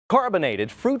Carbonated,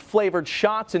 fruit-flavored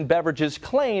shots and beverages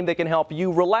claim they can help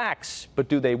you relax. But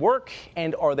do they work,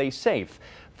 and are they safe?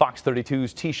 Fox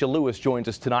 32's Tisha Lewis joins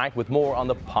us tonight with more on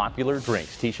the popular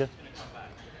drinks. Tisha?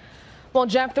 Well,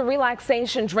 Jeff, the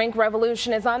relaxation drink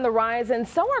revolution is on the rise, and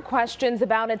so are questions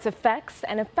about its effects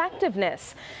and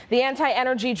effectiveness. The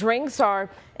anti-energy drinks are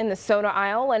in the soda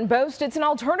aisle and boast it's an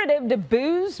alternative to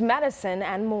booze, medicine,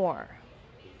 and more.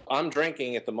 I'm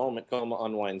drinking at the moment Koma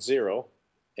Unwind Zero,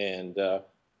 and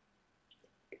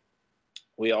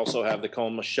we also have the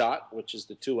Koma Shot, which is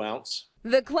the 2-ounce.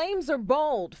 The claims are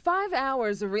bold. 5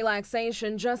 hours of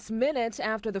relaxation just minutes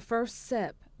after the first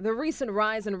sip. The recent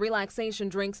rise in relaxation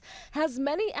drinks has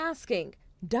many asking,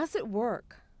 does it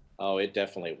work? Oh, it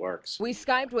definitely works. We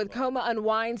Skyped with Koma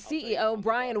Unwind CEO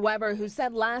Brian Weber, who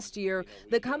said last year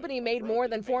the company made more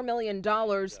than $4 million,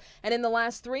 and in the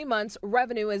last 3 months,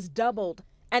 revenue has doubled.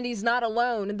 And he's not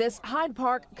alone. This Hyde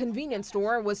Park convenience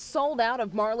store was sold out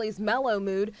of Marley's Mellow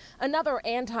Mood, another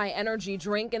anti-energy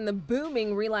drink in the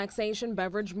booming relaxation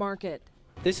beverage market.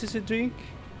 This is a drink.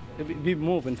 We're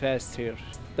moving fast here.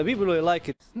 The people really like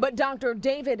it. But Dr.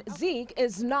 David Zeke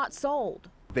is not sold.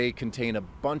 They contain a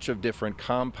bunch of different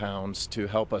compounds to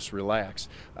help us relax.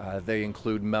 They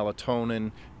include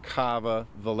melatonin, kava,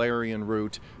 Valerian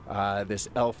Root, this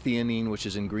L-theanine, which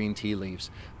is in green tea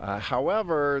leaves.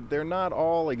 However, they're not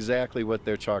all exactly what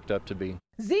they're chalked up to be.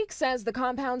 Zeke says the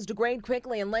compounds degrade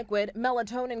quickly in liquid,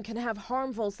 melatonin can have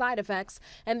harmful side effects,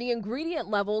 and the ingredient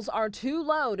levels are too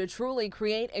low to truly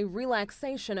create a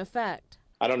relaxation effect.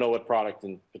 I don't know what product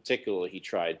in particular he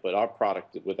tried, but our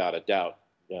product, without a doubt,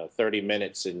 30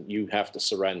 minutes and you have to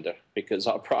surrender, because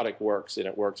our product works, and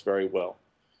it works very well.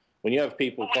 When you have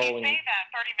people calling... When you say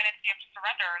that 30 minutes you have to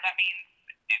surrender, that means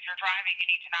if you're driving, you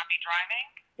need to not be driving?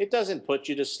 It doesn't put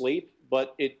you to sleep,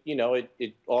 but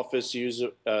it offers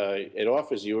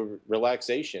you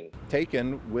relaxation.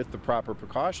 Taken with the proper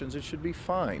precautions, it should be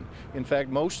fine. In fact,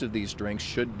 most of these drinks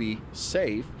should be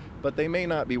safe, but they may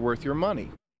not be worth your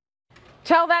money.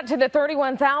 Tell that to the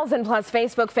 31,000 plus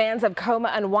Facebook fans of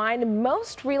Koma Unwind.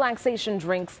 Most relaxation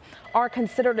drinks are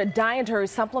considered a dietary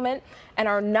supplement and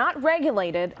are not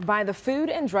regulated by the Food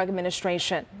and Drug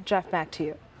Administration. Jeff, back to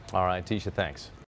you. All right, Tisha, thanks.